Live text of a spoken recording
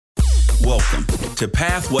Welcome to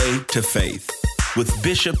Pathway to Faith with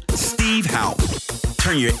Bishop Steve Houck.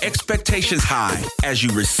 Turn your expectations high as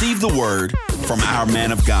you receive the word from our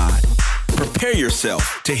man of God. Prepare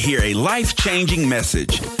yourself to hear a life-changing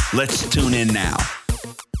message. Let's tune in now.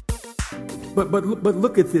 But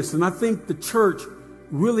look at this, and I think the church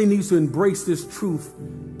really needs to embrace this truth,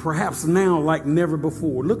 perhaps now like never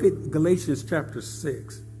before. Look at Galatians chapter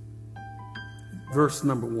 6, verse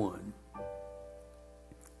number 1.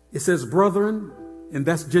 It says, brethren, and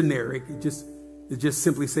that's generic. It's just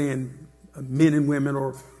simply saying men and women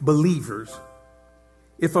or believers.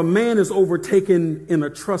 If a man is overtaken in a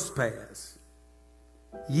trespass,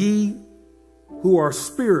 ye who are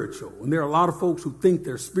spiritual, and there are a lot of folks who think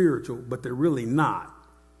they're spiritual, but they're really not,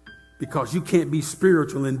 because you can't be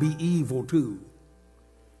spiritual and be evil too.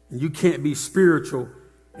 And you can't be spiritual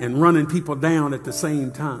and running people down at the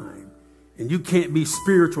same time. And you can't be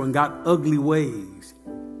spiritual and got ugly ways.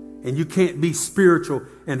 And you can't be spiritual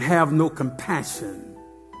and have no compassion.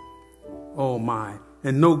 Oh my.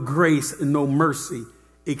 And no grace and no mercy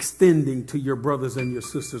extending to your brothers and your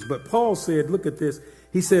sisters. But Paul said, look at this.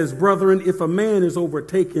 He says, brethren, if a man is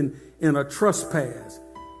overtaken in a trespass,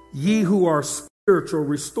 ye who are spiritual,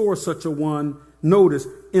 restore such a one, notice,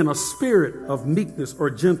 in a spirit of meekness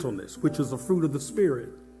or gentleness, which is the fruit of the Spirit.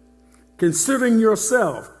 Considering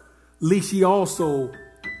yourself, lest ye also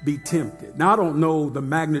be tempted. Now, I don't know the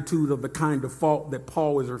magnitude of the kind of fault that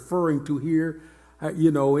Paul is referring to here.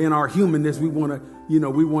 In our humanness, we want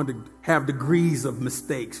to have degrees of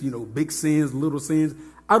mistakes, big sins, little sins.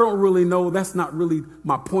 I don't really know. That's not really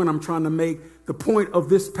my point I'm trying to make. The point of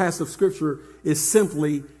this passage of scripture is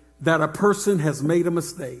simply that a person has made a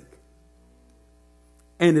mistake.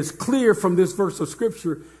 And it's clear from this verse of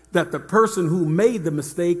scripture that the person who made the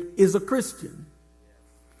mistake is a Christian.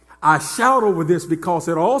 I shout over this because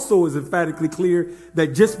it also is emphatically clear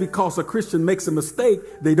that just because a Christian makes a mistake,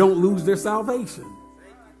 they don't lose their salvation.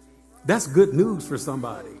 That's good news for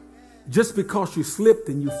somebody. Just because you slipped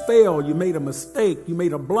and you failed, you made a mistake, you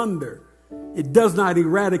made a blunder, it does not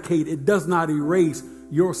eradicate, it does not erase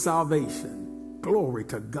your salvation. Glory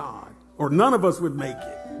to God. Or none of us would make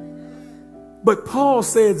it. But Paul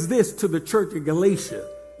says this to the church in Galatia.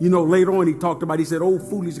 Later on he said, "Oh,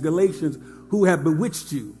 foolish Galatians, who have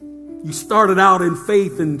bewitched you? You started out in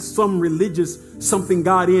faith and something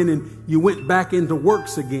got in and you went back into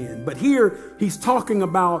works again." But here he's talking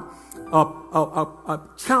about a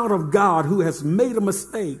child of God who has made a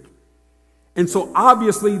mistake. And so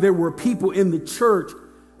obviously there were people in the church,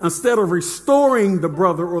 instead of restoring the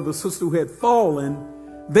brother or the sister who had fallen,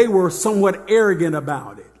 they were somewhat arrogant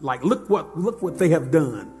about it. Like, look what they have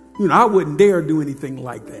done. I wouldn't dare do anything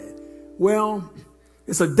like that. Well,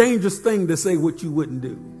 it's a dangerous thing to say what you wouldn't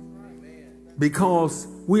do, because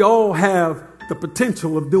we all have the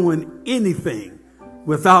potential of doing anything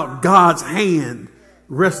without God's hand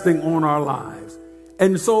resting on our lives.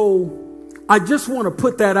 And so I just want to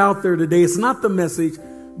put that out there today. It's not the message,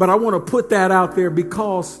 but I want to put that out there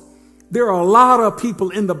because there are a lot of people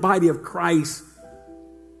in the body of Christ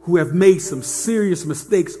who have made some serious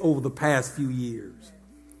mistakes over the past few years.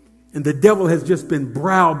 And the devil has just been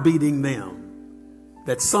browbeating them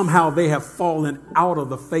that somehow they have fallen out of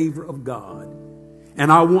the favor of God.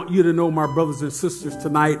 And I want you to know, my brothers and sisters,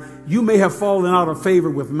 tonight, you may have fallen out of favor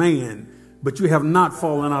with man, but you have not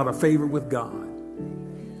fallen out of favor with God.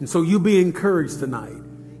 And so you be encouraged tonight.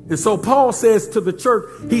 And so Paul says to the church,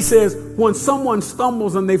 he says, when someone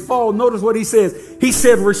stumbles and they fall, notice what he says. He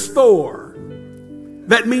said, restore.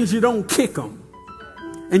 That means you don't kick them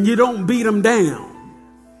and you don't beat them down.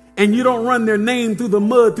 And you don't run their name through the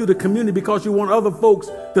mud, through the community, because you want other folks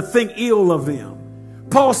to think ill of them.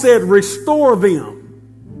 Paul said, restore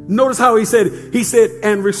them. Notice how he said,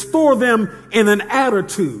 and restore them in an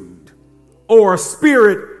attitude or a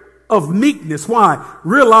spirit of meekness. Why?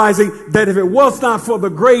 Realizing that if it was not for the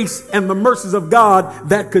grace and the mercies of God,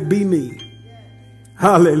 that could be me.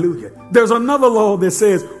 Hallelujah. There's another law that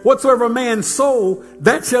says, whatsoever man sow,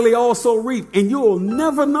 that shall he also reap. And you'll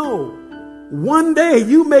never know. One day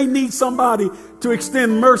you may need somebody to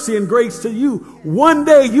extend mercy and grace to you. One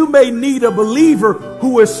day you may need a believer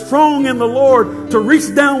who is strong in the Lord to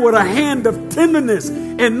reach down with a hand of tenderness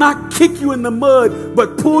and not kick you in the mud,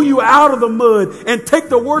 but pull you out of the mud and take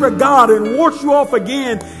the word of God and wash you off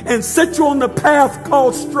again and set you on the path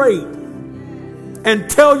called straight and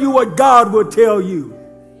tell you what God will tell you.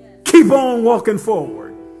 Keep on walking forward.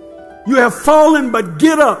 You have fallen, but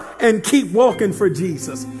get up and keep walking for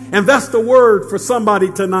Jesus. And that's the word for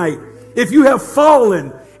somebody tonight. If you have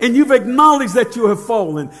fallen and you've acknowledged that you have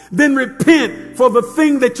fallen, then repent for the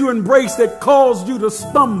thing that you embraced that caused you to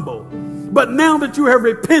stumble. But now that you have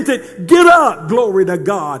repented, get up, glory to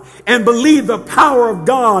God, and believe the power of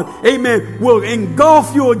God, amen, will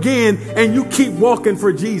engulf you again, and you keep walking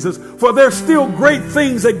for Jesus. For there's still great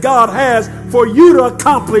things that God has for you to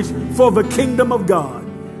accomplish for the kingdom of God.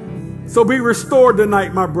 So be restored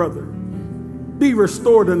tonight, my brother. Be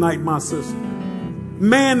restored tonight, my sister.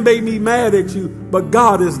 Man may be mad at you, but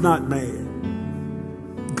God is not mad.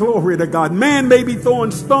 Glory to God. Man may be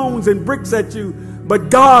throwing stones and bricks at you, but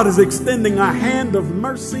God is extending a hand of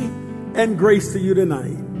mercy and grace to you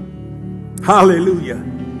tonight. Hallelujah.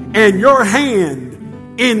 And your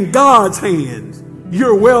hand in God's hands,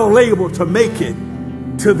 you're well able to make it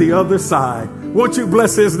to the other side. Won't you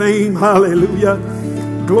bless his name? Hallelujah.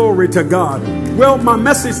 Glory to God. Well, my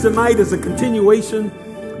message tonight is a continuation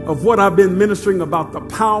of what I've been ministering about, the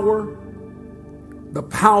power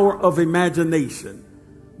of imagination,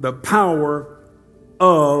 the power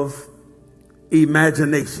of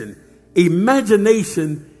imagination.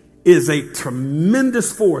 Imagination is a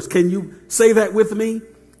tremendous force. Can you say that with me?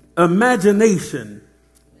 Imagination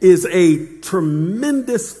is a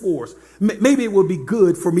tremendous force. Maybe it would be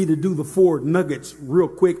good for me to do the 4 nuggets real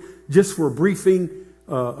quick, just for a briefing.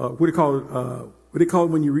 What do you call it? What do you call it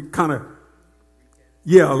when you like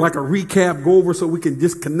a recap, go over so we can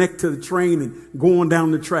just connect to the train and go on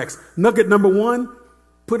down the tracks. Nugget number 1,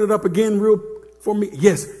 put it up again real for me.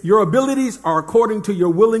 Yes, your abilities are according to your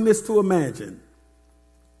willingness to imagine.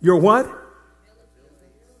 Your what?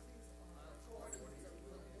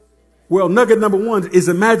 Well, nugget number 1 is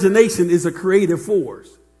imagination is a creative force.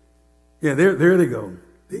 Yeah, there they go.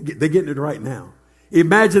 They're getting it right now.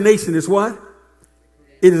 Imagination is what?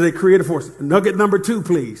 It is a creative force. Nugget number 2,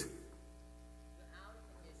 please.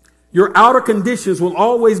 Your outer conditions will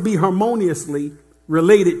always be harmoniously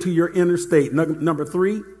related to your inner state. Nugget number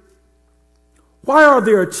 3. Why are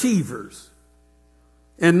there achievers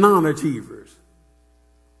and non-achievers?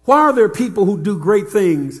 Why are there people who do great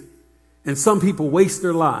things and some people waste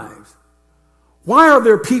their lives? Why are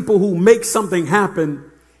there people who make something happen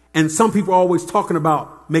and some people are always talking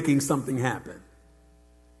about making something happen?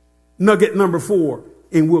 Nugget number 4,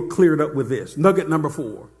 and we'll clear it up with this. Nugget number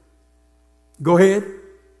 4. Go ahead.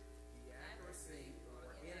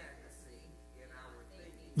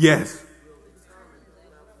 Yes.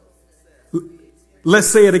 Let's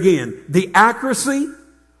say it again. The accuracy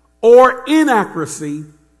or inaccuracy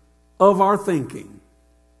of our thinking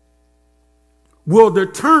will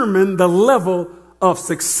determine the level of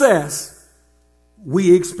success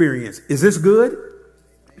we experience. Is this good?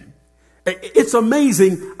 It's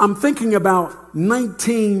amazing. I'm thinking about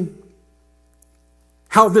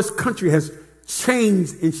how this country has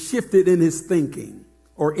changed and shifted in his thinking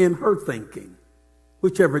or in her thinking,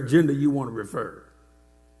 whichever gender you want to refer.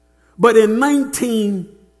 But in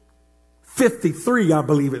 1953, I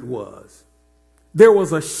believe it was, there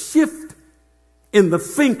was a shift in the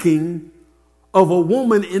thinking of a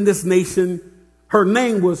woman in this nation. Her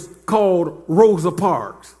name was called Rosa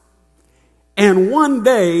Parks. And one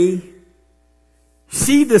day,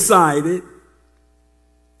 she decided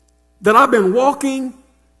that I've been walking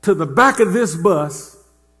to the back of this bus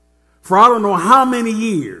for I don't know how many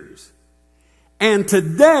years. And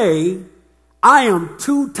today, I am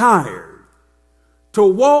too tired to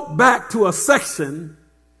walk back to a section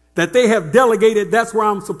that they have delegated. That's where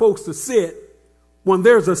I'm supposed to sit when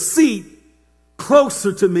there's a seat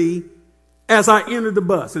closer to me as I enter the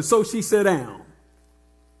bus. And so she sat down.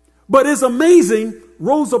 But it's amazing,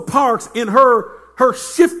 Rosa Parks, in her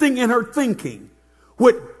shifting in her thinking,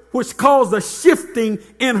 which caused a shifting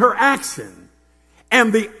in her action,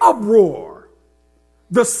 and the uproar,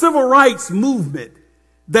 the civil rights movement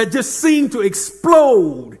that just seemed to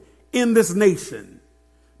explode in this nation,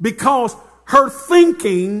 because her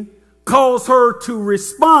thinking caused her to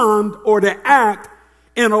respond or to act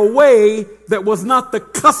in a way that was not the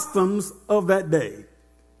customs of that day.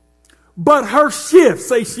 But her shift,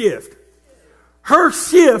 say shift, her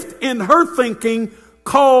shift in her thinking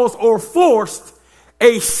caused or forced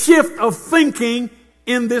a shift of thinking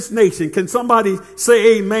in this nation. Can somebody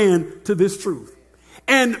say amen to this truth?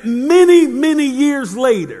 And many, many years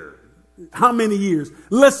later, how many years?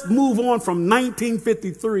 Let's move on from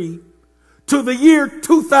 1953 to the year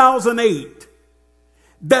 2008.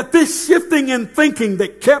 That this shifting in thinking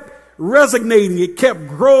that kept resonating, it kept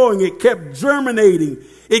growing, it kept germinating,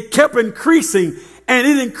 it kept increasing, and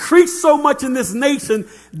it increased so much in this nation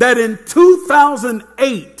that in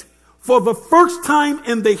 2008, for the first time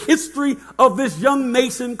in the history of this young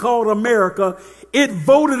nation called America, it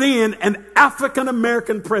voted in an African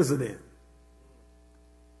American president.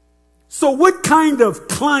 So what kind of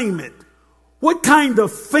climate, what kind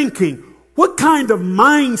of thinking, what kind of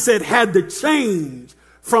mindset had to change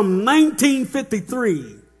from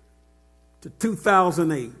 1953 to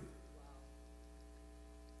 2008?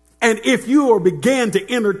 And if you will begin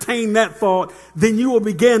to entertain that thought, then you will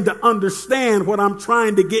begin to understand what I'm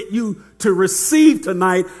trying to get you to receive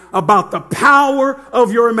tonight about the power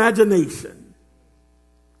of your imagination.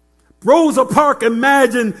 Rosa Parks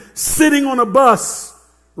imagined sitting on a bus,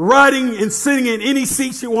 riding and sitting in any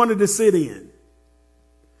seat she wanted to sit in.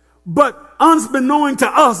 But unbeknown to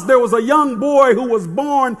us, there was a young boy who was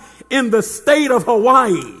born in the state of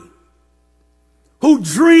Hawaii who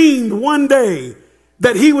dreamed one day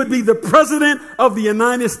that he would be the president of the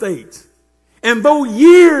United States. And though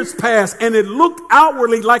years passed and it looked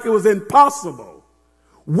outwardly like it was impossible,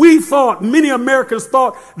 many Americans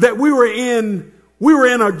thought that we were in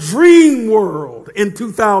a dream world in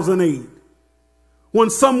 2008 when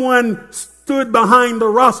someone stood behind the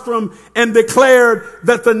rostrum and declared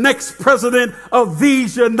that the next president of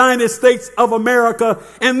these United States of America,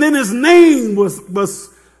 and then his name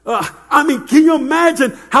can you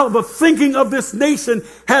imagine how the thinking of this nation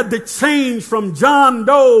had to change from John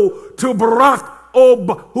Doe to Barack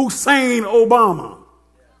Hussein Obama?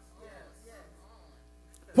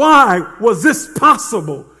 Why was this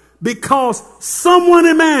possible? Because someone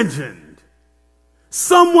imagined,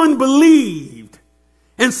 someone believed,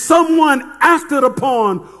 and someone acted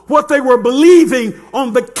upon what they were believing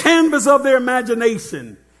on the canvas of their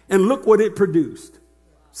imagination. And look what it produced.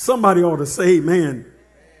 Somebody ought to say amen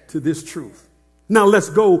to this truth. Now let's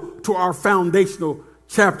go to our foundational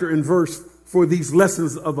chapter and verse for these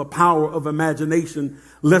lessons of the power of imagination.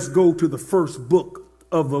 Let's go to the first book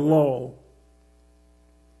of the law.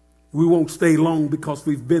 We won't stay long because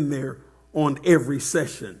we've been there on every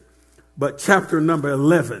session. But chapter number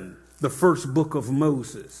 11, the first book of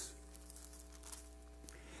Moses.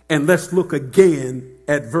 And let's look again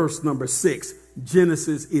at verse number 6,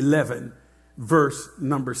 Genesis 11, verse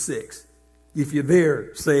number 6. If you're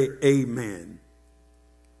there, say amen.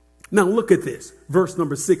 Now look at this, verse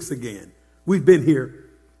number 6 again. We've been here,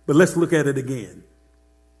 but let's look at it again.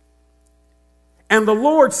 And the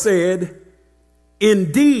Lord said,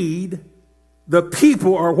 indeed, the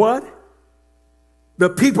people are what? The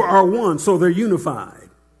people are one, so they're unified.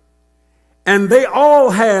 And they all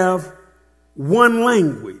have one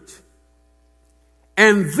language.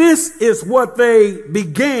 And this is what they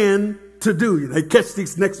began to do. They catch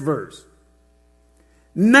this next verse.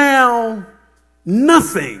 Now,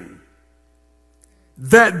 nothing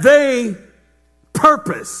that they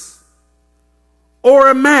purpose or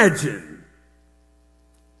imagine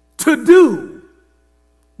to do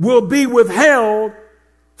will be withheld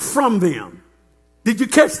from them. Did you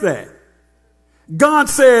catch that? God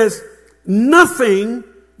says nothing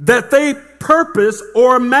that they purpose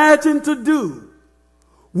or imagine to do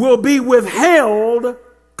will be withheld,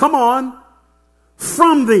 come on,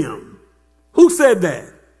 from them. Who said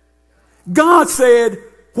that? God said,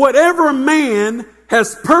 whatever man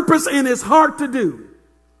has purpose in his heart to do,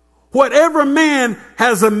 whatever man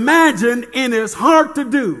has imagined in his heart to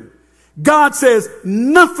do, God says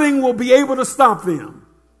nothing will be able to stop them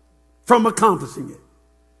from accomplishing it.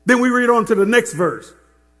 Then we read on to the next verse.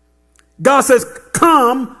 God says,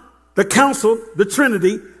 come, the council, the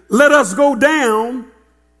Trinity, let us go down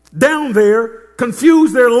there,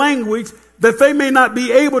 confuse their language, that they may not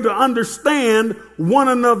be able to understand one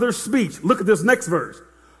another's speech. Look at this next verse.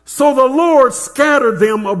 So the Lord scattered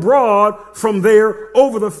them abroad from there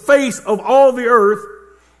over the face of all the earth.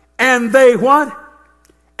 And they what?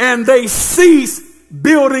 And they ceased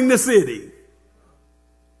building the city.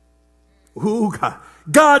 Ooh,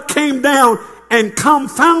 God came down and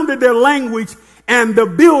confounded their language, and the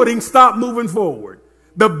building stopped moving forward.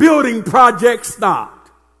 The building project stopped.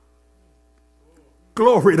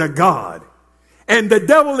 Glory to God. And the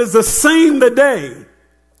devil is the same today.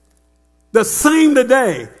 The same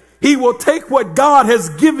today. He will take what God has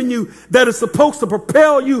given you that is supposed to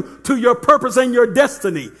propel you to your purpose and your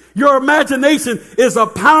destiny. Your imagination is a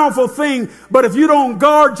powerful thing, but if you don't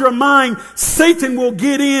guard your mind, Satan will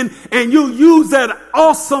get in and you'll use that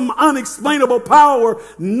awesome, unexplainable power,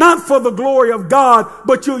 not for the glory of God,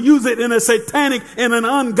 but you'll use it in a satanic and an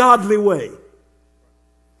ungodly way.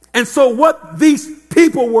 And so what these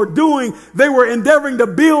people were doing, they were endeavoring to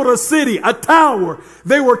build a city, a tower.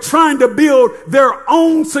 They were trying to build their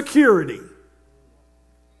own security.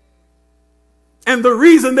 And the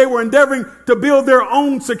reason they were endeavoring to build their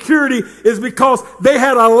own security is because they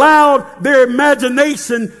had allowed their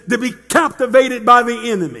imagination to be captivated by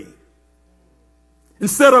the enemy.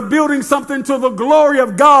 Instead of building something to the glory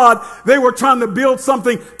of God, they were trying to build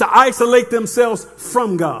something to isolate themselves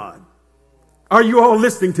from God. Are you all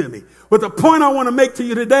listening to me? But the point I want to make to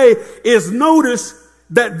you today is notice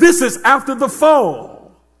that this is after the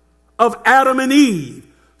fall of Adam and Eve.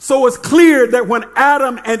 So it's clear that when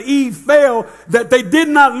Adam and Eve fell, that they did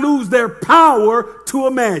not lose their power to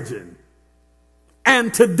imagine.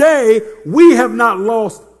 And today, we have not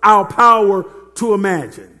lost our power to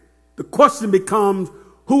imagine. The question becomes,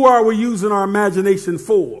 who are we using our imagination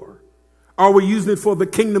for? Are we using it for the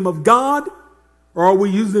kingdom of God, or are we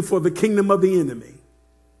using it for the kingdom of the enemy?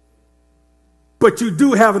 But you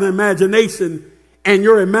do have an imagination, and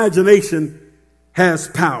your imagination has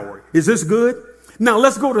power. Is this good? Now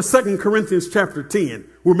let's go to 2 Corinthians chapter 10.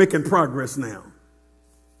 We're making progress now.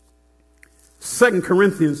 2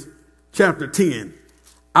 Corinthians chapter 10.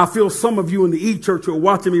 I feel some of you in the E-Church who are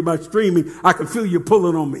watching me by streaming, I can feel you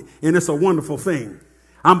pulling on me, and it's a wonderful thing.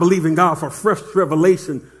 I'm believing God for fresh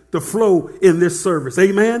revelation to flow in this service.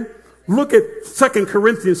 Amen? Look at 2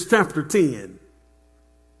 Corinthians chapter 10.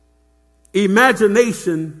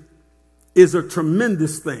 Imagination is a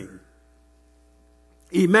tremendous thing.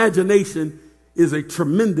 Imagination is a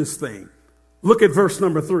tremendous thing. Look at verse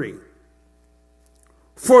number 3.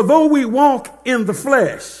 For though we walk in the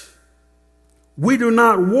flesh, we do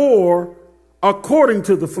not war according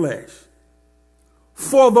to the flesh.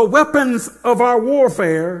 For the weapons of our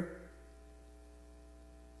warfare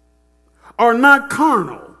are not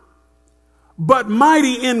carnal, but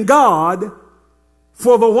mighty in God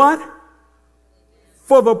for the what?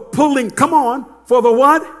 For the pulling, come on, for the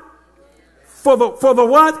what? For the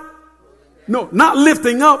what? No, not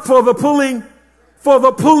lifting up, for the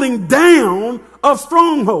pulling down of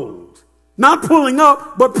strongholds. Not pulling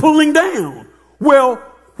up, but pulling down. Well,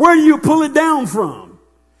 where do you pull it down from?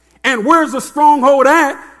 And where's the stronghold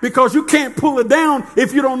at? Because you can't pull it down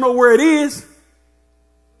if you don't know where it is.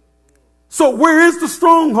 So where is the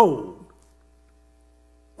stronghold?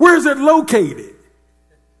 Where is it located?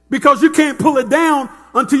 Because you can't pull it down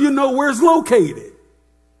until you know where it's located.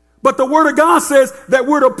 But the word of God says that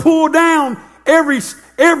we're to pull down every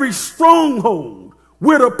stronghold.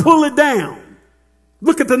 We're to pull it down.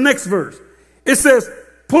 Look at the next verse. It says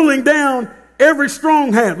pulling down every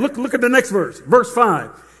stronghold. Look at the next verse. Verse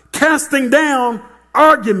 5. Casting down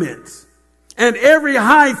arguments and every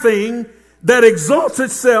high thing that exalts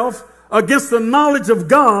itself against the knowledge of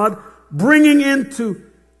God, bringing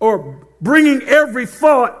every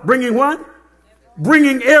thought, bringing what?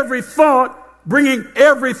 Bringing every thought.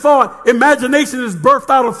 Imagination is birthed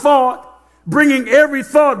out of thought. Bringing every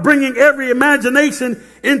thought, bringing every imagination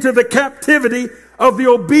into the captivity of the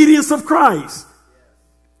obedience of Christ.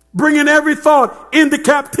 Bringing every thought into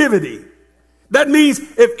captivity. That means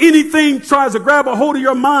if anything tries to grab a hold of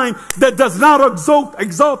your mind that does not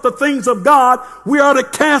exalt the things of God, we are to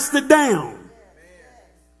cast it down.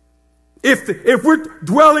 If we're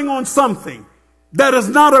dwelling on something that is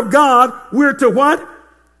not of God, we're to what?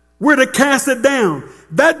 We're to cast it down.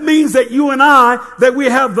 That means that you and I, that we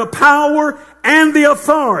have the power and the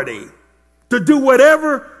authority to do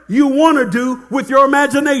whatever you want to do with your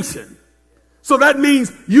imagination. So that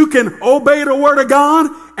means you can obey the word of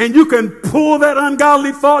God and you can pull that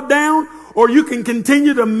ungodly thought down, or you can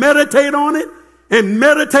continue to meditate on it and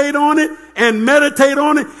meditate on it and meditate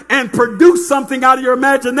on it and produce something out of your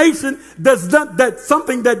imagination that's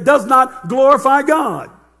something that does not glorify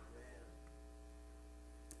God.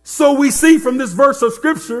 So we see from this verse of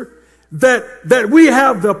scripture that we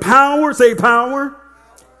have the power, say power,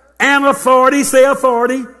 and authority, say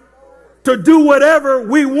authority, to do whatever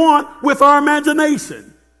we want with our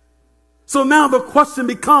imagination. So now the question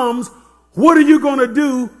becomes, what are you going to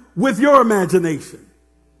do with your imagination?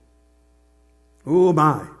 Oh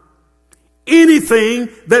my. Anything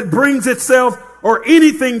that brings itself or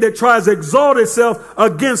anything that tries to exalt itself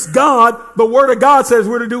against God, the word of God says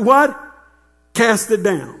we're to do what? Cast it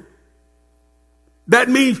down. That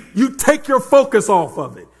means you take your focus off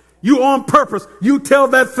of it. You on purpose, you tell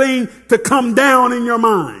that thing to come down in your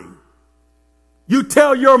mind. You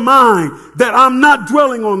tell your mind that I'm not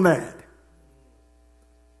dwelling on that.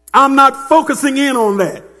 I'm not focusing in on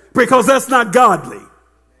that because that's not godly.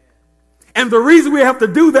 And the reason we have to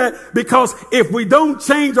do that, because if we don't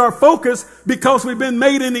change our focus, because we've been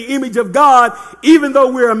made in the image of God, even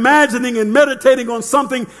though we're imagining and meditating on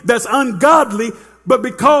something that's ungodly, but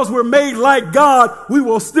because we're made like God, we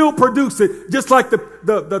will still produce it, just like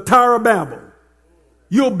the Tower of Babel.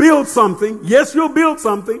 You'll build something. Yes, you'll build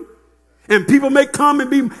something. And people may come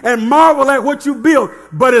and marvel at what you built,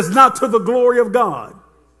 but it's not to the glory of God.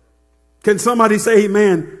 Can somebody say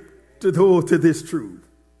amen to this truth?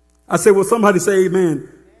 I say, well, somebody say amen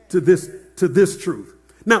to this truth.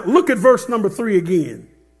 Now look at verse number 3 again.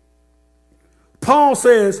 Paul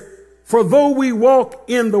says, For though we walk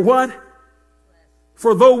in the what?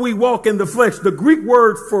 For though we walk in the flesh. The Greek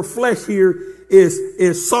word for flesh here is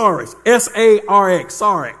sarx. S-A-R-X.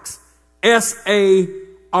 Sarx. S-A-R-X.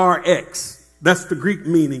 That's the Greek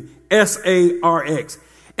meaning. S-A-R-X.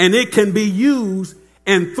 And it can be used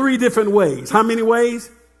in three different ways. How many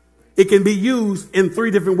ways? It can be used in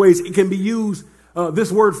three different ways. It can be used,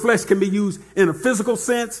 this word flesh can be used in a physical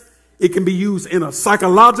sense. It can be used in a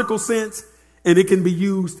psychological sense. And it can be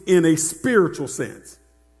used in a spiritual sense.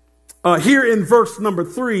 Here in verse number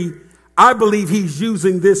 3, I believe he's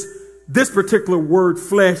using this particular word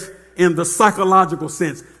flesh in the psychological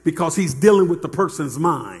sense because he's dealing with the person's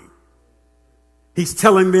mind. He's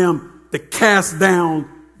telling them to cast down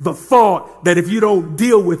the thought that if you don't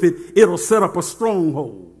deal with it, it'll set up a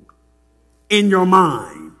stronghold in your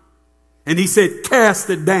mind. And he said,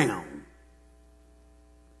 cast it down.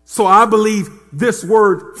 So I believe this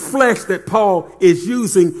word flesh that Paul is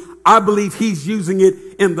using, I believe he's using it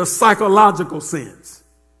in the psychological sense.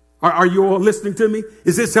 Are you all listening to me?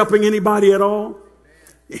 Is this helping anybody at all?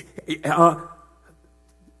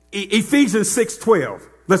 Ephesians 6:12.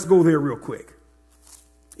 Let's go there real quick.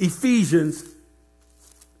 Ephesians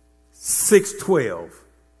 6:12.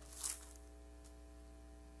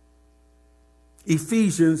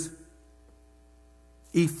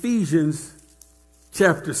 Ephesians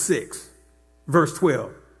chapter 6, verse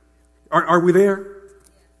 12. Are we there?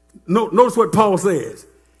 Notice what Paul says.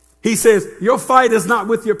 He says, your fight is not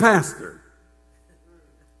with your pastor.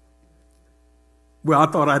 Well, I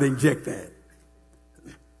thought I'd inject that.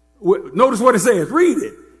 Notice what it says. Read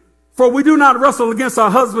it. For we do not wrestle against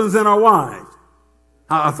our husbands and our wives.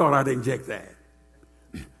 I thought I'd inject that.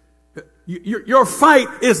 Your fight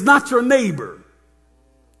is not your neighbor.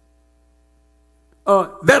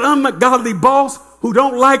 That ungodly boss who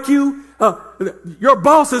don't like you, your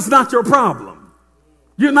boss is not your problem.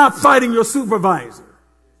 You're not fighting your supervisor.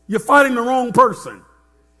 You're fighting the wrong person.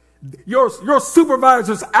 Your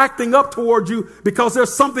supervisor's acting up towards you because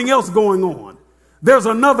there's something else going on. There's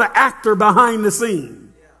another actor behind the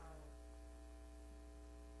scene.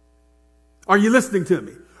 Are you listening to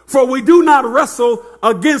me? For we do not wrestle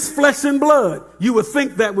against flesh and blood. You would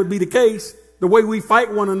think that would be the case, the way we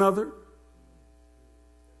fight one another.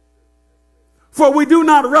 For we do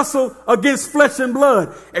not wrestle against flesh and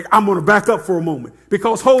blood. I'm going to back up for a moment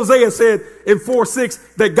because Hosea said in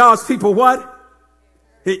 4:6 that God's people what?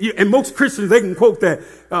 And most Christians, they can quote that.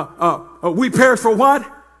 We perish for what?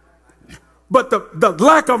 But the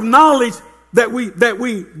lack of knowledge that we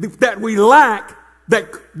lack,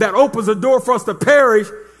 that opens the door for us to perish,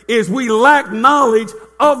 is we lack knowledge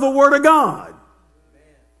of the Word of God.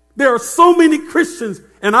 There are so many Christians,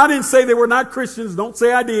 and I didn't say they were not Christians. Don't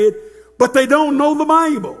say I did. But they don't know the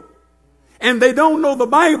Bible. And they don't know the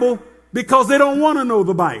Bible because they don't want to know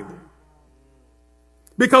the Bible.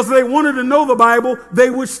 Because if they wanted to know the Bible,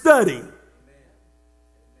 they would study.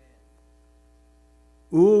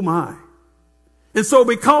 Oh my. And so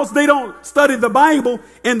because they don't study the Bible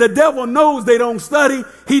and the devil knows they don't study,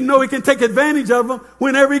 he knows he can take advantage of them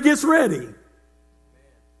whenever he gets ready.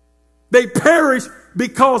 They perish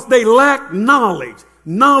because they lack knowledge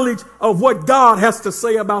of what God has to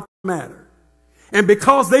say about the matter. And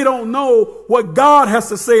because they don't know what God has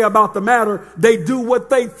to say about the matter, they do what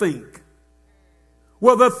they think.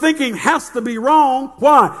 Well, their thinking has to be wrong.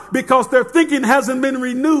 Why? Because their thinking hasn't been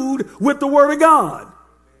renewed with the Word of God.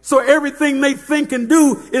 So everything they think and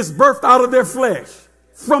do is birthed out of their flesh,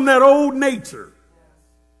 from that old nature.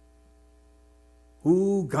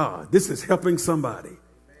 Oh, God, this is helping somebody.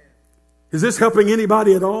 Is this helping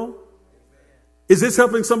anybody at all? Is this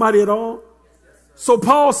helping somebody at all? So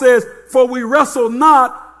Paul says, for we wrestle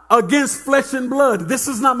not against flesh and blood. This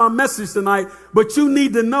is not my message tonight, but you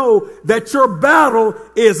need to know that your battle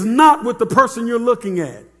is not with the person you're looking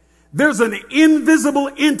at. There's an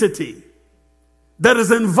invisible entity that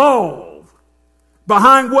is involved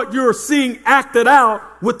behind what you're seeing acted out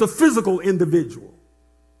with the physical individual.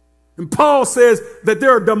 And Paul says that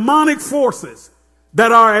there are demonic forces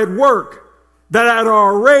that are at work, that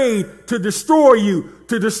are arrayed to destroy you,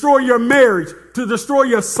 to destroy your marriage, to destroy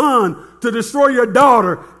your son, to destroy your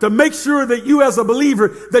daughter, to make sure that you as a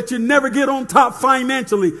believer, that you never get on top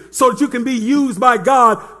financially so that you can be used by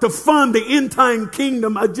God to fund the end time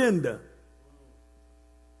kingdom agenda.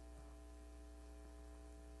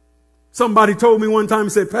 Somebody told me one time,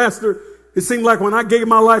 said, Pastor, it seemed like when I gave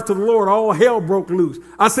my life to the Lord, all hell broke loose.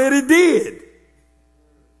 I said, it did.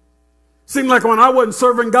 Seemed like when I wasn't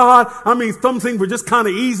serving God, some things were just kind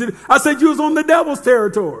of easy. I said, you was on the devil's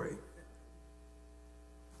territory.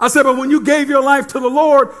 I said, but when you gave your life to the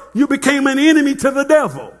Lord, you became an enemy to the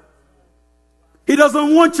devil. He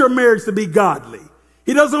doesn't want your marriage to be godly.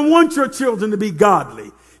 He doesn't want your children to be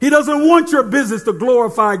godly. He doesn't want your business to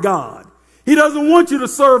glorify God. He doesn't want you to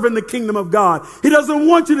serve in the kingdom of God. He doesn't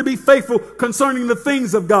want you to be faithful concerning the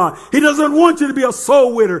things of God. He doesn't want you to be a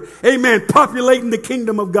soul winner, amen, populating the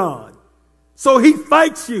kingdom of God. So he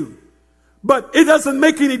fights you. But it doesn't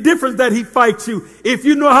make any difference that he fights you. If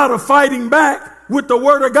you know how to fight him back with the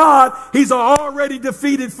word of God, he's an already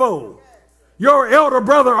defeated foe. Your elder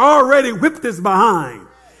brother already whipped his behind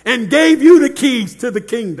and gave you the keys to the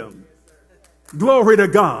kingdom. Glory to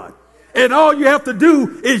God. And all you have to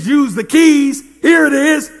do is use the keys. Here it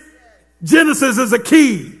is. Genesis is a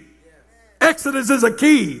key. Exodus is a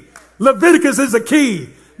key. Leviticus is a key.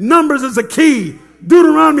 Numbers is a key.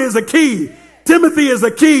 Deuteronomy is a key. Timothy is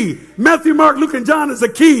a key. Matthew, Mark, Luke, and John is a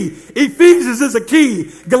key. Ephesians is a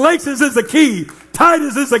key. Galatians is a key.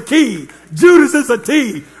 Titus is a key. Judas is a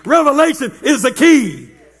key. Revelation is a key.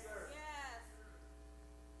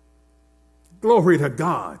 Glory to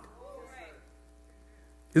God.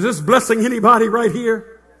 Is this blessing anybody right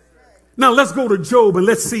here? Now let's go to Job and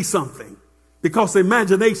let's see something, because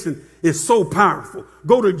imagination is so powerful.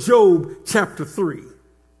 Go to Job chapter 3.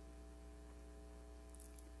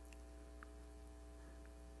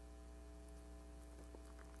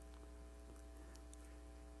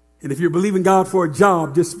 And if you're believing God for a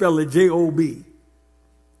job, just spell it J-O-B.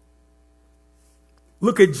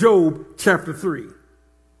 Look at Job chapter 3.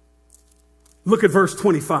 Look at verse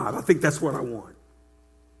 25. I think that's what I want.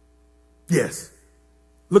 Yes.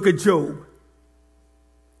 Look at Job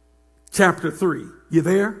chapter 3. You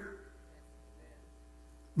there?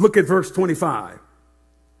 Look at verse 25.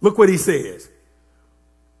 Look what he says.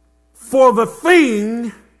 For the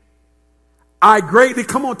thing I greatly,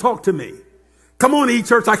 come on, talk to me. Come on,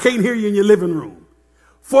 E-Church, I can't hear you in your living room.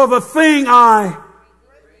 For the thing I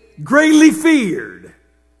greatly feared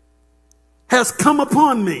has come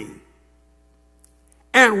upon me.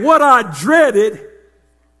 And what I dreaded,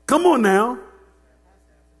 come on now,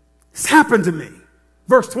 it's happened to me.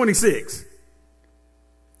 Verse 26.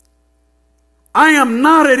 I am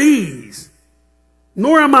not at ease,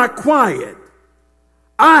 nor am I quiet.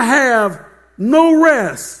 I have no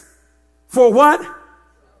rest. For what?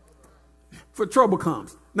 For trouble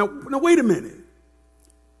comes. Now wait a minute.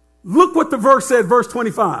 Look what the verse said, verse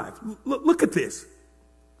 25. Look at this.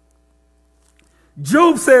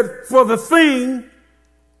 Job said, for the thing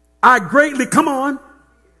I greatly, come on.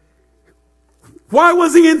 Why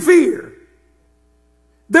was he in fear?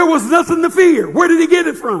 There was nothing to fear. Where did he get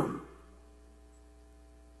it from?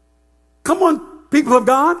 Come on, people of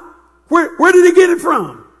God. Where did he get it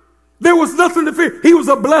from? There was nothing to fear. He was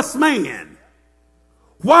a blessed man.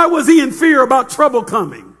 Why was he in fear about trouble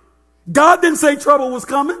coming? God didn't say trouble was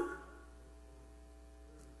coming.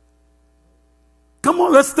 Come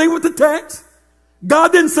on, let's stay with the text.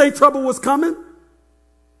 God didn't say trouble was coming.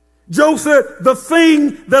 Job said, the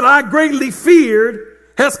thing that I greatly feared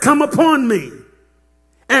has come upon me,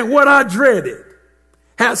 and what I dreaded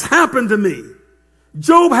has happened to me.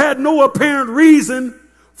 Job had no apparent reason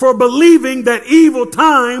for believing that evil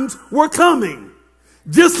times were coming.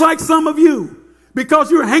 Just like some of you,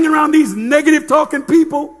 because you're hanging around these negative talking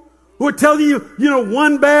people who are telling you,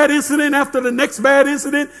 one bad incident after the next bad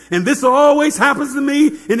incident, and this always happens to me,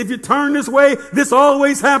 and if you turn this way, this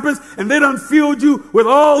always happens, and they done filled you with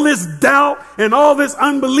all this doubt and all this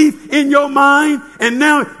unbelief in your mind, and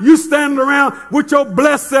now you standing around with your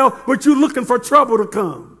blessed self, but you're looking for trouble to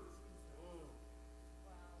come.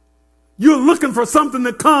 You're looking for something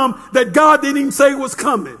to come that God didn't even say was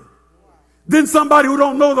coming. Then somebody who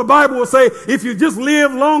don't know the Bible will say, if you just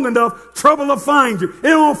live long enough, trouble will find you.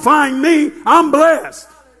 It won't find me. I'm blessed.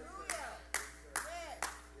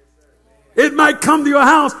 It might come to your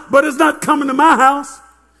house, but it's not coming to my house.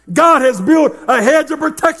 God has built a hedge of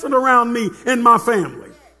protection around me and my family.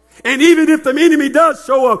 And even if the enemy does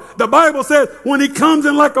show up, the Bible says when he comes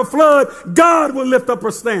in like a flood, God will lift up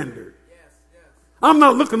a standard. I'm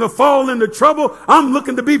not looking to fall into trouble. I'm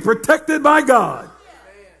looking to be protected by God.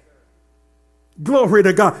 Glory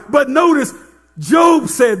to God. But notice, Job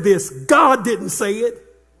said this. God didn't say it.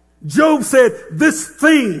 Job said, this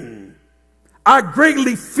thing I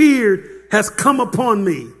greatly feared has come upon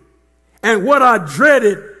me, and what I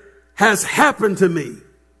dreaded has happened to me.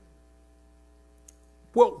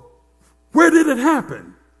 Well, where did it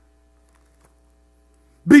happen?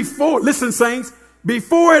 Listen, saints,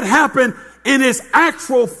 before it happened in his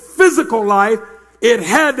actual physical life, it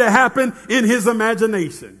had to happen in his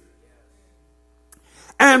imagination.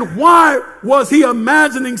 And why was he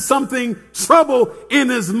imagining something, trouble in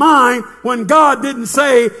his mind, when God didn't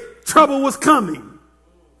say trouble was coming?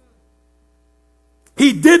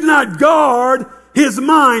 He did not guard his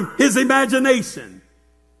mind, his imagination.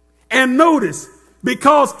 And notice,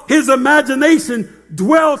 because his imagination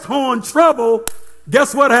dwelt on trouble,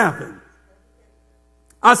 guess what happened?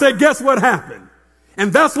 I said, guess what happened?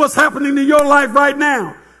 And that's what's happening to your life right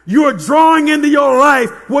now. You are drawing into your life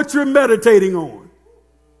what you're meditating on.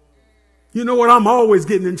 You know what? I'm always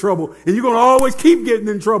getting in trouble. And you're going to always keep getting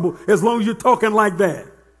in trouble as long as you're talking like that.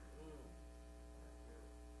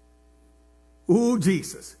 Ooh,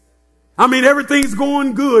 Jesus. I mean, everything's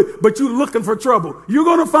going good, but you're looking for trouble. You're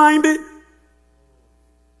going to find it.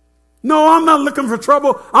 No, I'm not looking for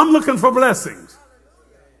trouble. I'm looking for blessings.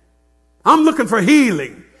 I'm looking for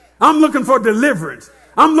healing. I'm looking for deliverance.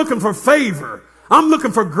 I'm looking for favor. I'm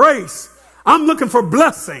looking for grace. I'm looking for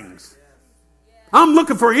blessings. I'm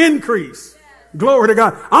looking for increase. Glory to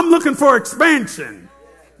God. I'm looking for expansion.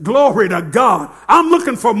 Glory to God. I'm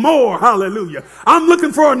looking for more. Hallelujah. I'm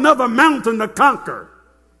looking for another mountain to conquer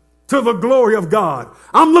to the glory of God.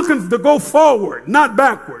 I'm looking to go forward, not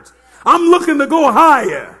backwards. I'm looking to go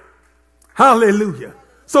higher. Hallelujah.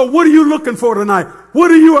 So what are you looking for tonight? What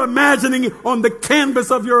are you imagining on the canvas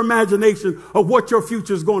of your imagination of what your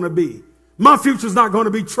future is going to be? My future is not going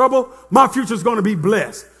to be trouble. My future is going to be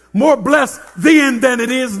blessed. More blessed then than it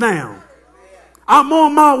is now. I'm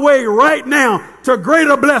on my way right now to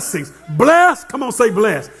greater blessings. Blessed, come on, say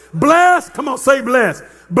blessed. Blessed, come on, say blessed.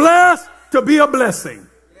 Blessed to be a blessing.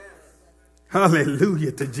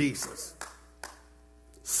 Hallelujah to Jesus.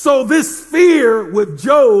 So this fear with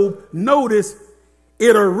Job, notice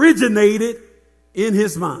it originated in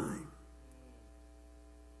his mind.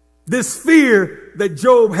 This fear that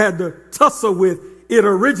Job had to tussle with, it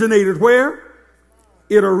originated where?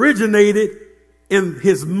 It originated in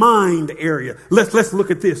his mind area. Let's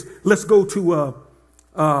look at this. Let's go to,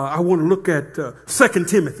 I want to look at 2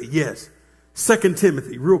 Timothy. Yes, 2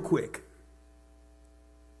 Timothy, real quick.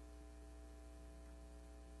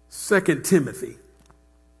 2 Timothy.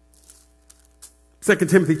 2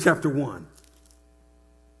 Timothy chapter 1.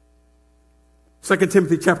 2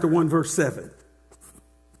 Timothy chapter 1 verse 7.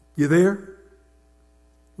 You there?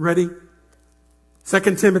 Ready? 2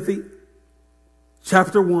 Timothy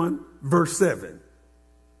chapter 1 verse 7.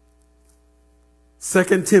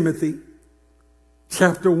 2 Timothy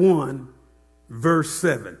chapter 1 verse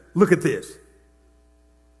 7. Look at this.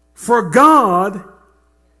 For God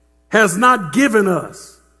has not given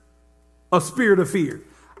us a spirit of fear.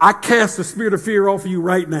 I cast the spirit of fear off of you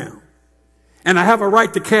right now. And I have a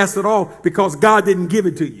right to cast it off because God didn't give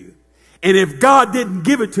it to you. And if God didn't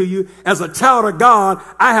give it to you, as a child of God,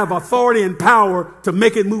 I have authority and power to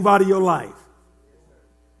make it move out of your life.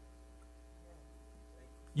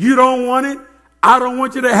 You don't want it. I don't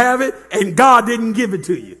want you to have it. And God didn't give it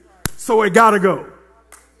to you. So it got to go.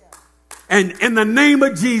 And in the name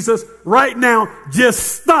of Jesus, right now,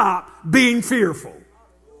 just stop being fearful.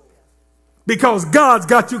 Because God's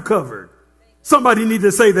got you covered. Somebody need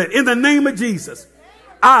to say that. In the name of Jesus,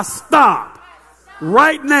 I stop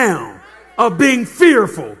right now of being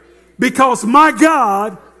fearful because my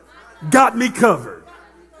God got me covered.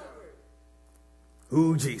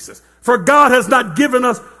 Ooh, Jesus. For God has not given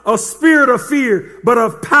us a spirit of fear, but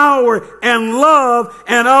of power and love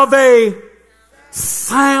and of a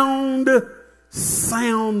sound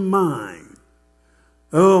mind.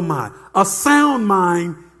 Oh my. A sound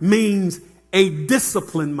mind means a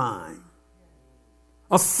disciplined mind.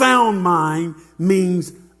 A sound mind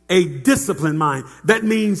means a disciplined mind. That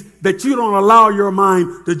means that you don't allow your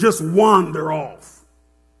mind to just wander off.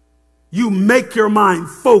 You make your mind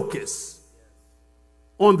focus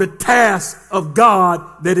on the task of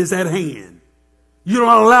God that is at hand. You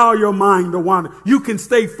don't allow your mind to wander. You can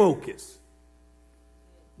stay focused.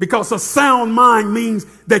 Because a sound mind means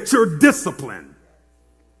that you're disciplined.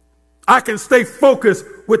 I can stay focused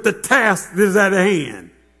with the task that is at hand.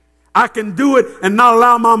 I can do it and not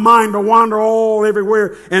allow my mind to wander all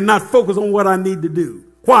everywhere and not focus on what I need to do.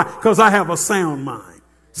 Why? Because I have a sound mind.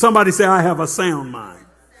 Somebody say, I have a sound mind.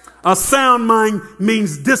 A sound mind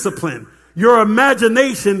means discipline. Your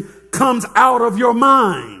imagination comes out of your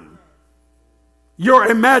mind. Your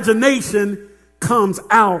imagination comes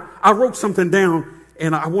out. I wrote something down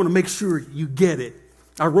and I want to make sure you get it.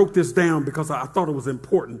 I wrote this down because I thought it was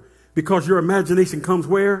important. Because your imagination comes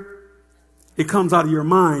where? It comes out of your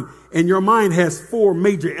mind. And your mind has four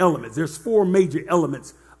major elements. There's four major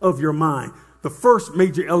elements of your mind. The first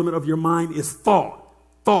major element of your mind is thought.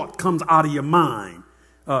 Thought comes out of your mind.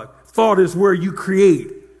 Thought is where you create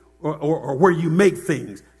or where you make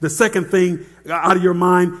things. The second thing out of your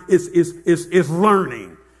mind is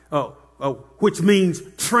learning, which means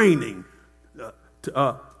training.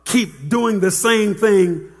 Keep doing the same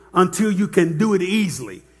thing until you can do it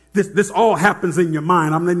easily. This all happens in your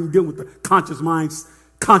mind. I'm letting you deal with the conscious mind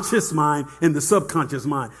and the subconscious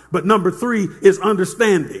mind. But number 3 is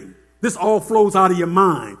understanding. This all flows out of your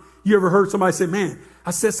mind. You ever heard somebody say, man,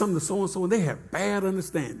 I said something to so-and-so and they have bad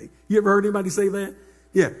understanding. You ever heard anybody say that?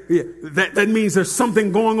 Yeah. That means there's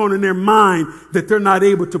something going on in their mind that they're not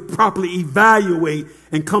able to properly evaluate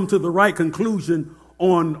and come to the right conclusion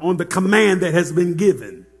on the command that has been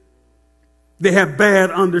given. They have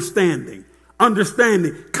bad understanding.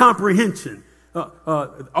 Understanding, comprehension.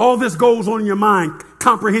 All this goes on in your mind.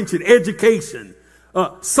 Comprehension, education.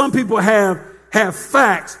 Some people have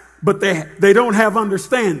facts, but they don't have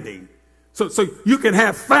understanding. So you can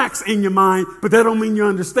have facts in your mind, but that don't mean you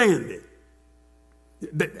understand it.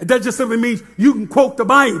 That just simply means you can quote the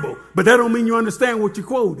Bible, but that don't mean you understand what you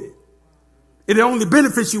quoted. It only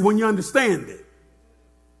benefits you when you understand it.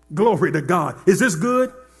 Glory to God. Is this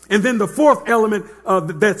good? And then the 4th element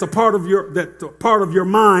that's a part of your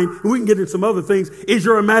mind, and we can get into some other things, is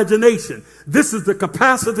your imagination. This is the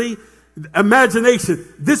capacity, imagination.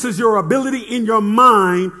 This is your ability in your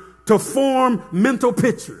mind to form mental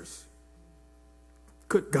pictures.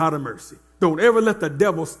 Good God of mercy. Don't ever let the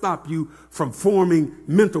devil stop you from forming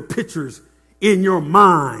mental pictures in your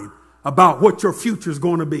mind about what your future is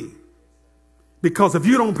going to be. Because if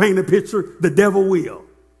you don't paint a picture, the devil will.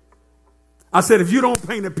 I said, if you don't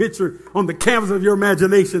paint a picture on the canvas of your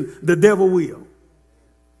imagination, the devil will.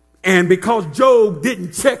 And because Job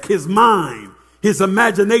didn't check his mind, his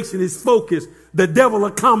imagination, his focus, the devil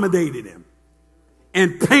accommodated him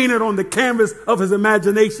and painted on the canvas of his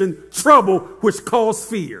imagination trouble, which caused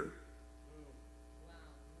fear.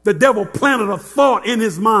 The devil planted a thought in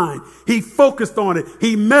his mind. He focused on it.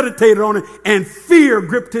 He meditated on it, and fear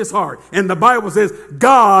gripped his heart. And the Bible says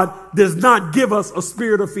God does not give us a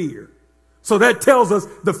spirit of fear. So that tells us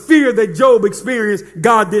the fear that Job experienced,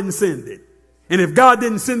 God didn't send it. And if God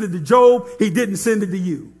didn't send it to Job, he didn't send it to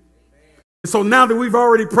you. So now that we've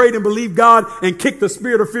already prayed and believed God and kicked the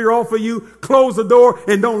spirit of fear off of you, close the door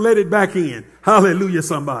and don't let it back in. Hallelujah,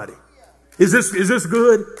 somebody. Is this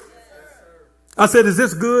good? I said, is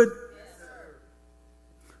this good?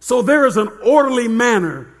 So there is an orderly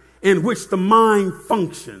manner in which the mind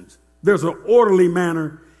functions. There's an orderly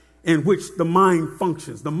manner in which the mind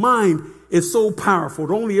functions. The mind is so powerful.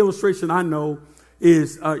 The only illustration I know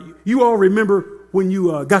is, you all remember when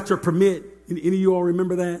you got your permit? Any of you all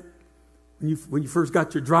remember that? When you first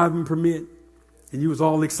got your driving permit and you was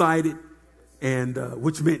all excited, and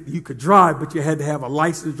which meant you could drive, but you had to have a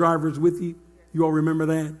licensed driver with you. You all remember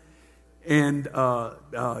that? And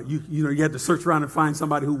you had to search around and find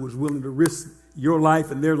somebody who was willing to risk your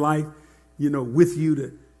life and their life, with you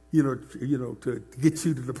to to get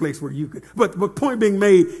you to the place where you could. But point being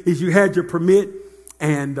made is you had your permit,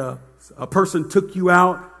 and a person took you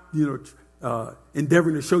out,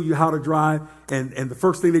 endeavoring to show you how to drive. And the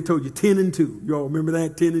first thing they told you, 10 and 2. You all remember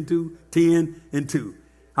that? 10 and 2, 10 and 2.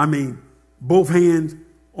 I mean, both hands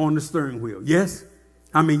on the steering wheel. Yes?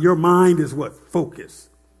 I mean, your mind is what? Focus.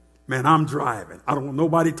 Man, I'm driving. I don't want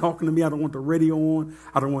nobody talking to me. I don't want the radio on.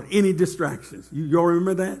 I don't want any distractions. You all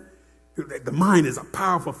remember that? The mind is a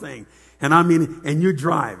powerful thing. And I mean, and you're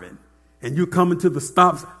driving and you're coming to the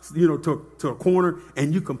stops, to a corner,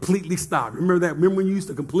 and you completely stop. Remember that? Remember when you used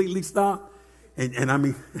to completely stop? And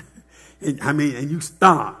you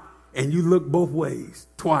stop and you look both ways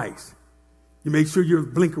twice. You made sure your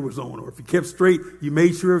blinker was on, or if you kept straight, you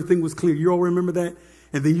made sure everything was clear. You all remember that?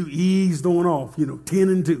 And then you eased on off, 10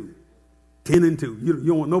 and 2. 10 and 2. You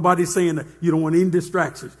don't want nobody saying that. You don't want any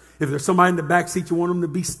distractions. If there's somebody in the back seat, you want them to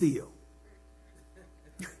be still.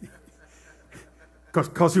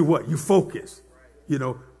 Because you what? You focus,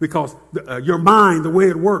 because your mind, the way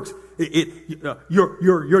it works,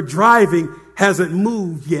 your driving hasn't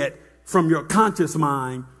moved yet from your conscious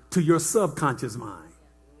mind to your subconscious mind.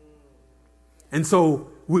 And so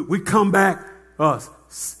we come back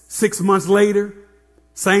 6 months later,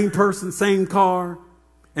 same person, same car,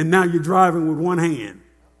 and now you're driving with one hand.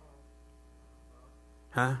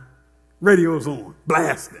 Huh? Radio's on,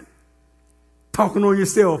 blasting, talking on your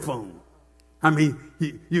cell phone. I mean,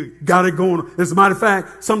 you got it going. As a matter of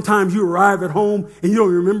fact, sometimes you arrive at home and you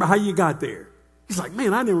don't remember how you got there. He's like,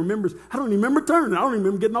 man, I don't even remember turning. I don't even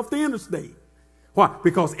remember getting off the interstate. Why?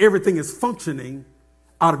 Because everything is functioning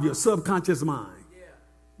out of your subconscious mind.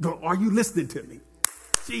 Yeah. Are you listening to me?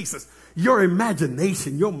 Jesus, your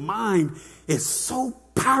imagination, your mind is so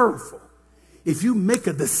powerful. If you make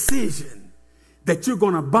a decision that you're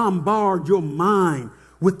going to bombard your mind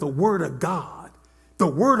with the Word of God, the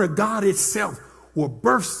Word of God itself will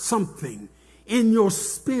burst something in your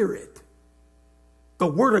spirit. The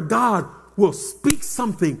Word of God will speak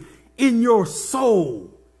something in your soul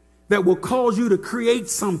that will cause you to create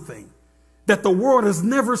something that the world has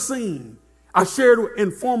never seen. I shared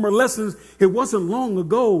in former lessons, it wasn't long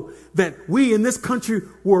ago that we in this country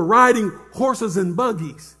were riding horses and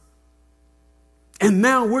buggies. And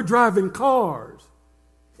now we're driving cars.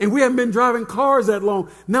 And we haven't been driving cars that long.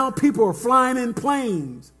 Now people are flying in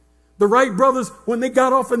planes. The Wright brothers, when they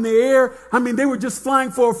got off in the air, they were just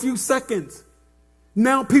flying for a few seconds.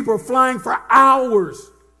 Now people are flying for hours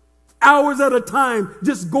at a time.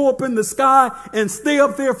 Just go up in the sky and stay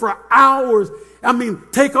up there for hours.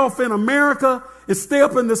 Take off in America and stay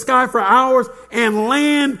up in the sky for hours and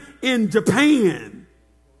land in Japan.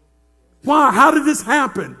 Why? How did this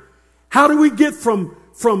happen? How do we get from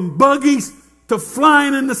buggies to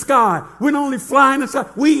flying in the sky? We don't only fly in the sky,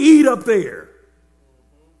 we eat up there.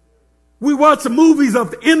 We watch movies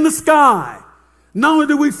up in the sky. Not only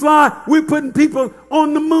do we fly, we're putting people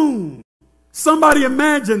on the moon. Somebody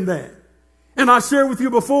imagine that. And I shared with you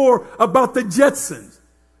before about the Jetsons.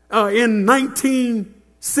 In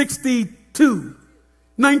 1962,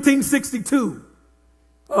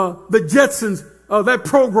 the Jetsons, that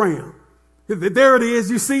program, there it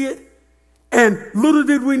is, you see it? And little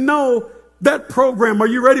did we know that program, are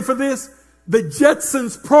you ready for this? The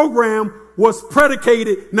Jetsons program was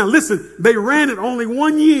predicated, now listen, they ran it only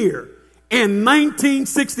 1 year in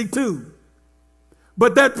 1962.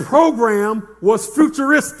 But that program was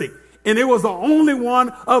futuristic, and it was the only one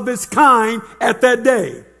of its kind at that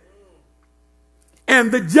day.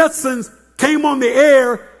 And the Jetsons came on the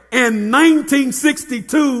air in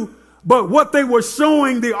 1962, but what they were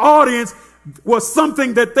showing the audience was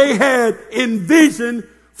something that they had envisioned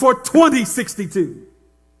for 2062.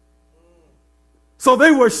 So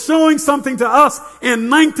they were showing something to us in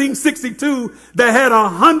 1962 that had a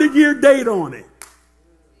 100-year date on it.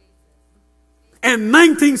 In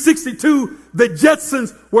 1962, the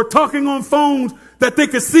Jetsons were talking on phones that they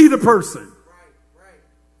could see the person.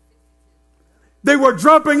 They were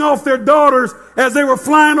dropping off their daughters as they were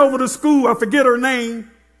flying over to school. I forget her name.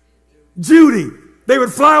 Judy. They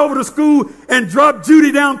would fly over to school and drop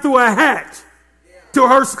Judy down through a hatch to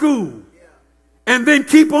her school. And then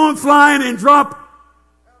keep on flying and drop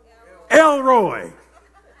Elroy.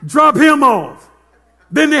 Drop him off.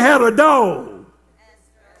 Then they had a dog.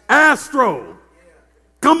 Astro.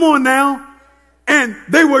 Come on now. And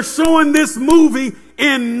they were showing this movie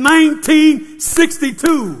in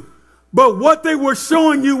 1962. But what they were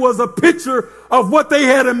showing you was a picture of what they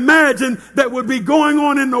had imagined that would be going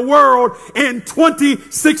on in the world in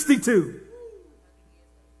 2062.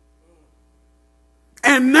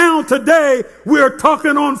 And now today we're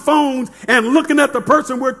talking on phones and looking at the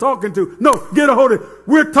person we're talking to. No, get a hold of it.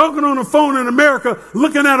 We're talking on the phone in America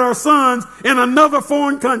looking at our sons in another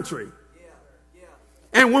foreign country.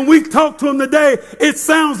 And when we talk to them today, it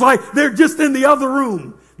sounds like they're just in the other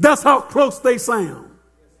room. That's how close they sound.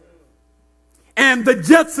 And the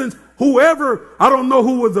Jetsons, whoever, I don't know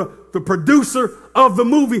who was the producer of the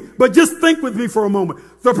movie, but just think with me for a moment.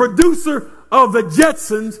 The producer of the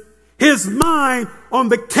Jetsons, his mind on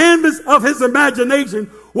the canvas of his imagination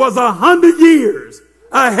was 100 years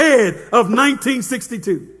ahead of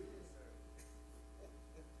 1962.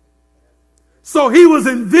 So he was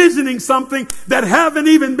envisioning something that haven't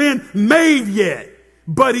even been made yet,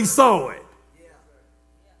 but he saw it.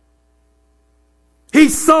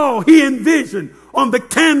 He envisioned on the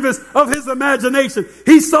canvas of his imagination.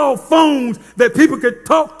 He saw phones that people could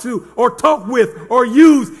talk to or talk with or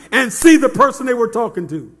use and see the person they were talking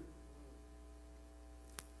to.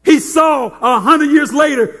 He saw 100 years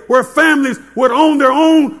later where families would own their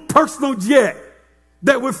own personal jet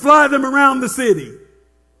that would fly them around the city.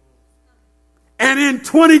 And in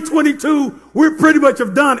 2022, we pretty much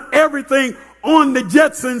have done everything on the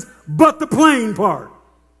Jetsons but the plane part.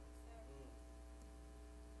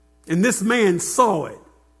 And this man saw it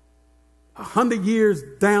 100 years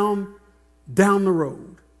down the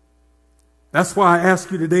road. That's why I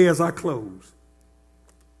ask you today as I close,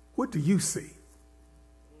 what do you see?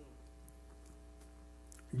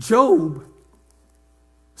 Job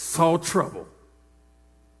saw trouble.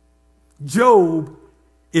 Job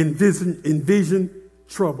envisioned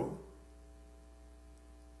trouble.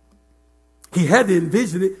 He had to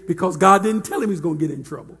envision it because God didn't tell him he was going to get in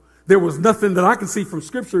trouble. There was nothing that I can see from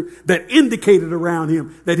Scripture that indicated around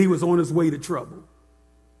him that he was on his way to trouble.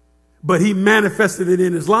 But he manifested it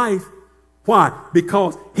in his life. Why?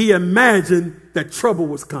 Because he imagined that trouble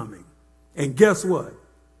was coming. And guess what?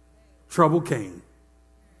 Trouble came.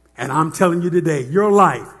 And I'm telling you today, your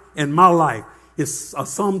life and my life is a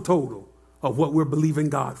sum total of what we're believing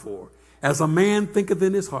God for. As a man thinketh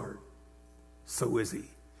in his heart, so is he.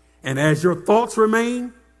 And as your thoughts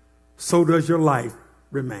remain, so does your life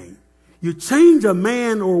remain. You change a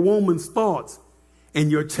man or woman's thoughts,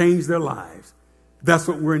 and you'll change their lives. That's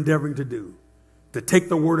what we're endeavoring to do, to take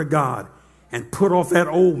the word of God and put off that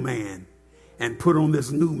old man and put on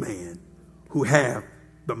this new man who have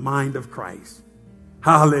the mind of Christ.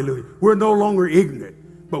 Hallelujah. We're no longer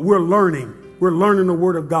ignorant, but we're learning. We're learning the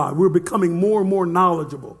word of God. We're becoming more and more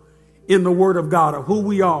knowledgeable in the word of God of who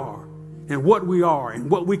we are and what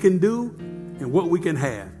we can do and what we can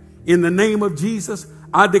have. In the name of Jesus,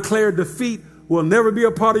 I declare defeat will never be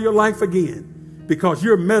a part of your life again, because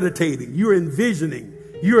you're meditating, you're envisioning,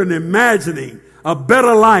 you're imagining a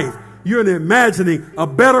better life. You're imagining a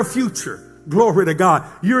better future. Glory to God.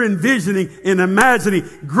 You're envisioning and imagining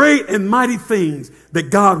great and mighty things that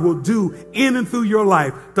God will do in and through your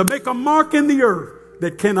life to make a mark in the earth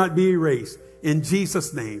that cannot be erased. In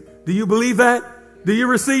Jesus' name. Do you believe that? Do you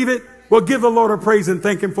receive it? Well, give the Lord a praise and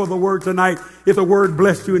thank him for the word tonight, if the word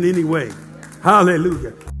blessed you in any way.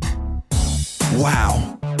 Hallelujah.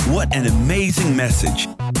 Wow, what an amazing message.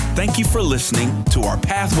 Thank you for listening to our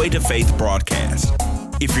Pathway to Faith broadcast.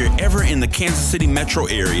 If you're ever in the Kansas City metro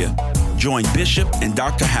area, join Bishop and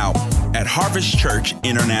Dr. Haupt at Harvest Church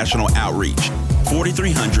International Outreach,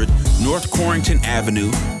 4300 North Corrington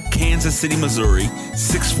Avenue, Kansas City, Missouri,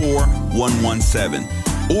 64117.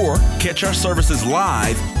 Or catch our services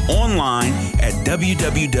live online at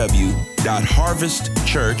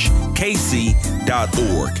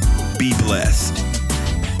www.harvestchurchkc.org. Be blessed.